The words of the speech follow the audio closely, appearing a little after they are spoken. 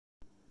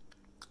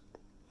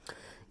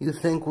You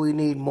think we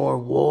need more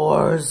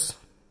wars?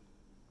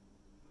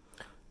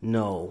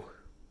 No,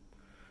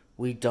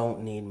 we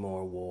don't need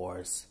more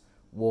wars.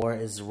 War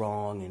is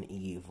wrong and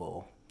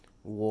evil.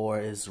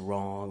 War is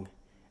wrong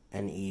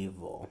and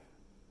evil.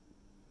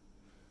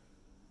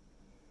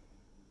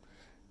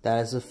 That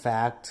is a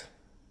fact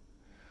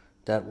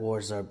that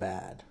wars are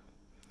bad.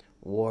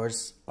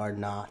 Wars are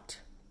not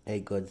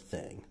a good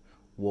thing.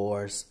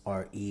 Wars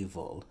are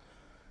evil.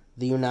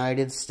 The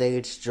United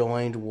States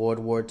joined World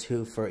War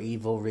II for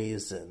evil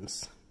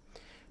reasons.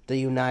 The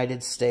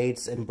United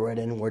States and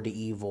Britain were the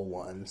evil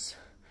ones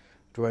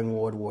during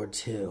World War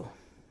II.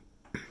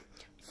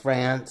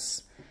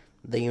 France,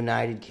 the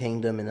United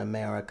Kingdom, and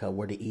America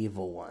were the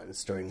evil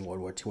ones during World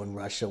War II, and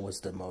Russia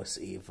was the most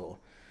evil.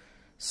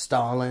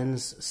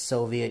 Stalin's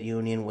Soviet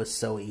Union was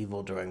so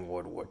evil during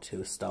World War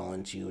II.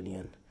 Stalin's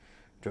Union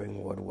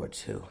during World War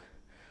II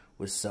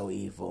was so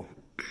evil.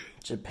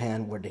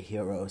 Japan were the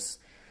heroes.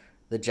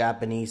 The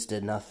Japanese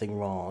did nothing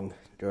wrong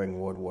during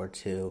World War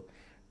II.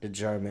 The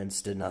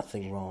Germans did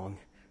nothing wrong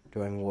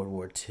during World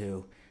War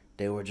II.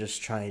 They were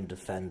just trying to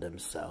defend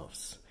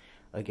themselves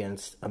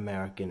against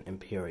American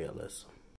imperialism.